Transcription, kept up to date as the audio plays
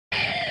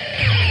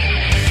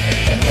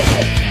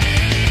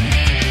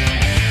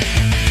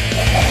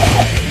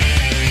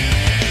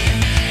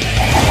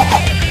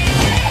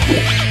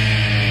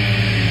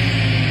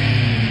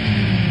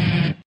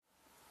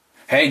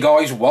Hey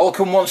guys,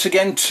 welcome once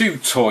again to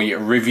Toy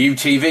Review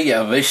TV.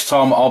 This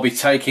time I'll be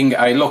taking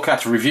a look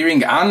at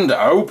reviewing and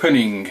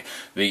opening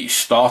the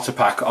starter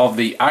pack of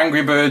the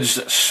Angry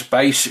Birds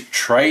Space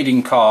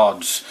Trading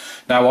Cards.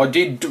 Now, I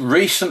did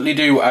recently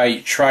do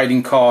a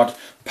trading card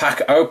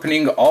pack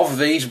opening of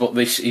these, but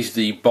this is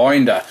the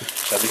binder,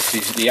 so this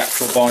is the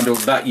actual binder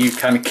that you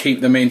can keep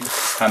them in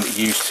and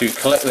use to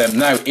collect them.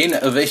 Now, in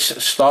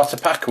this starter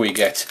pack we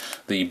get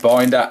the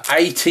binder,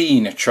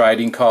 18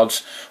 trading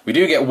cards. We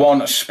do get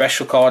one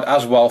special card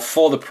as well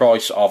for the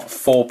price of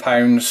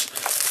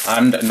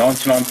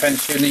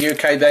 £4.99 here in the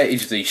UK. There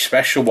is the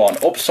special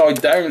one,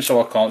 upside down so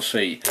I can't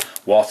see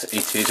what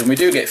it is, and we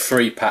do get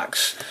 3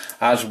 packs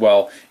as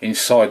well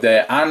inside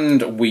there,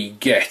 and we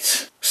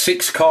get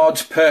 6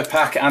 cards per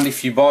pack, and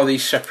if you buy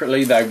these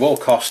separately they will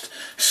cost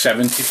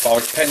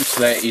 75p.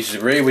 There is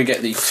the rear. We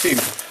get the 2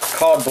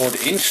 cardboard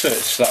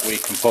inserts that we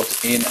can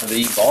put in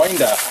the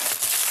binder.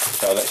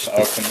 So let's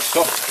open this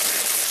up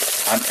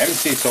and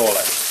empty it all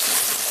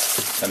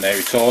out, and there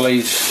it all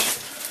is.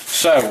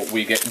 So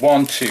we get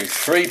 1, 2,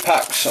 3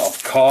 packs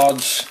of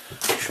cards.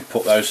 We should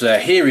put those there.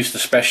 Here is the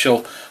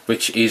special,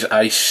 which is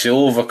a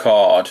silver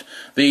card.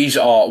 These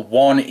are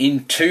 1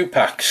 in 2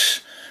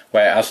 packs,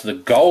 whereas the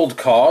gold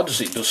cards,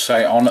 it does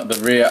say on the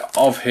rear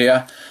of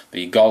here,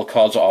 the gold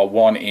cards are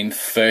 1 in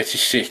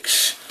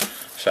 36.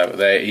 So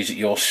there is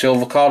your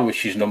silver card,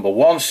 which is number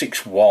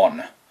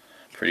 161.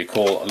 Pretty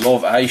cool.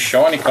 Love a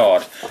shiny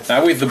card.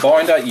 Now, with the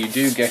binder you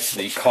do get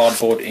the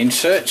cardboard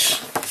inserts.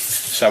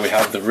 So we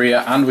have the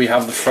rear and we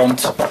have the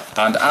front,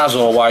 and as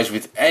always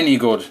with any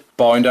good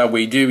binder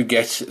we do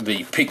get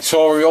the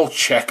pictorial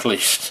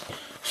checklist,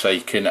 so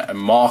you can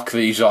mark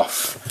these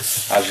off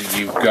as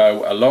you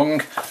go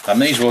along,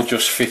 and these will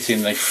just fit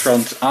in the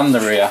front and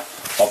the rear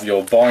of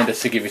your binder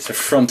to give it a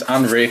front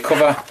and rear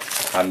cover.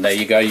 And there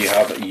you go, you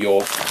have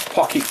your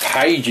pocket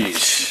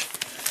pages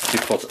to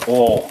put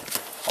all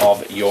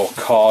of your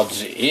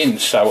cards in.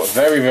 So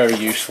very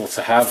useful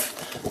to have,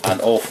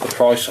 and all for the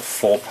price of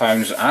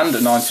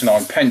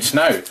 £4.99.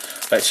 Now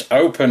let's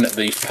open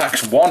these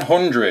packs.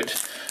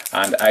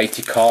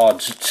 180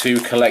 cards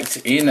to collect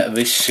in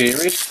this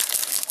series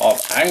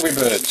of Angry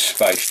Birds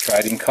Space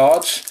Trading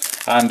Cards,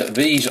 and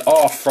these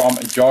are from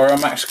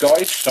Giromax,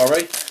 guys.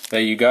 Sorry,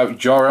 there you go,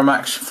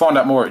 Giromax. Find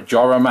out more at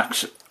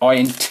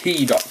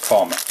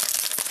giromaxint.com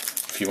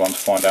if you want to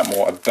find out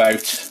more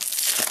about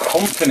the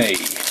company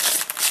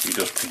who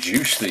does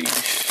produce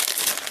these.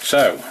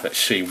 So let's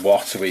see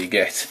what we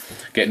get.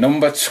 Get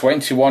number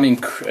 21,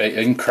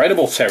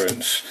 Incredible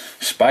Terrence,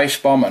 Space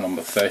Bomb, at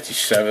number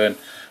 37.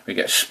 We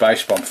get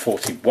Space Bomb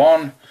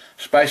 41,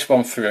 Space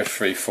Bomb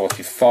 303,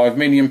 45,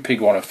 Minion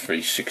Pig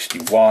 103,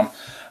 61,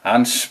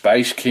 and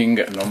Space King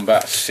number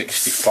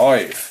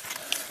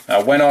 65.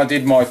 Now, when I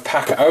did my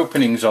pack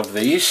openings of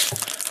these,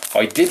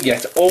 I did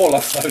get all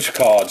of those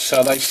cards,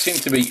 so they seem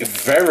to be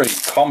very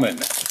common.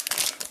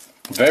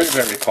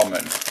 Very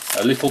common.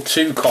 A little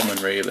too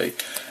common, really.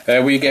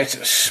 We get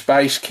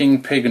Space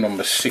King Pig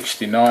number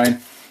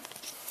 69.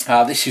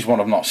 This is one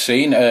I've not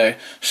seen.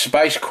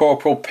 Space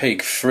Corporal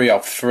Pig 3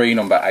 of 3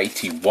 number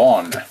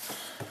 81.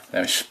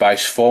 Then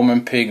Space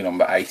Foreman Pig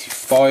number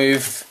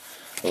 85.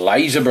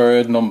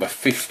 Laserbird number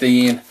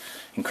 15.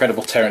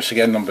 Incredible Terrence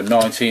again number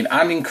 19.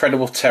 And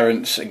Incredible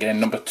Terrence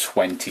again number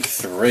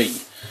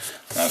 23.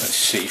 Now let's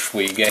see if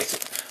we get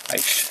a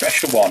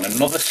special one.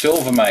 Another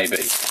silver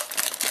maybe,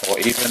 or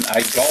even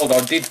a gold.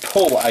 I did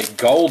pull a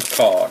gold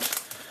card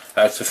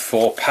out of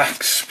 4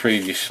 packs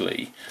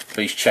previously.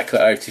 Please check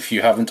that out if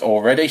you haven't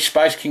already.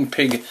 Space King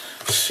Pig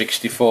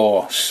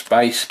 64,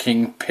 Space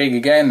King Pig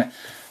again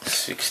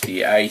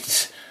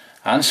 68,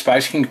 and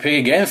Space King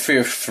Pig again 3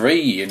 of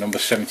 3 number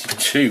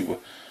 72.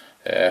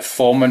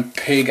 Foreman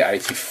Pig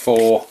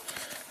 84,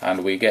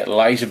 and we get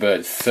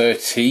Laserbird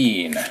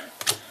 13,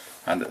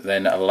 and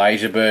then a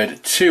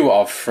Laserbird 2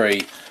 of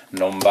 3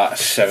 number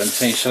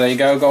 17. So there you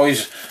go,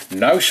 guys,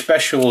 no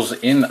specials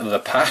in the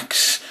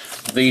packs.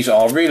 These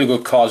are really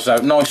good cards though,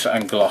 nice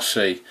and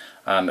glossy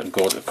and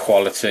good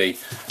quality,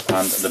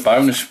 and the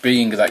bonus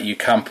being that you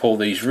can pull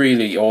these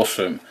really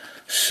awesome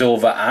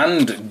silver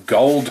and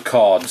gold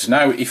cards.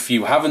 Now, if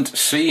you haven't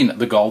seen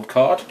the gold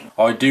card,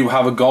 I do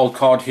have a gold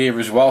card here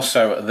as well.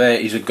 So there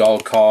is a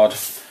gold card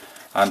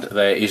and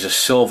there is a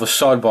silver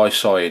side by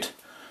side.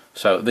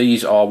 So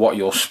these are what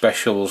your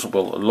specials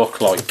will look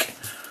like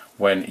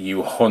when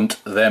you hunt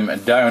them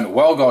down.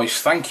 Well, guys,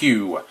 thank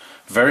you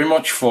very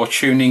much for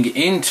tuning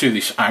into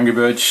this Angry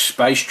Birds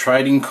Space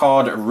Trading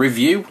Card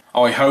review.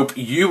 I hope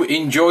you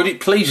enjoyed it.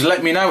 Please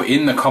let me know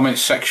in the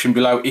comments section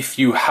below if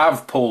you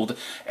have pulled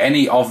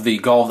any of the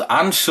gold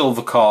and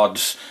silver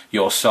cards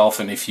yourself,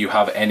 and if you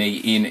have any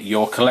in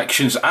your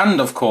collections,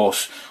 and of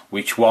course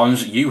which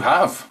ones you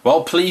have.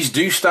 Well, please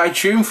do stay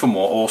tuned for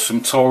more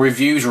awesome toy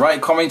reviews.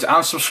 Rate, comment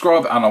and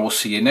subscribe, and I will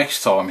see you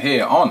next time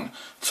here on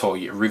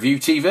Toy Review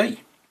TV.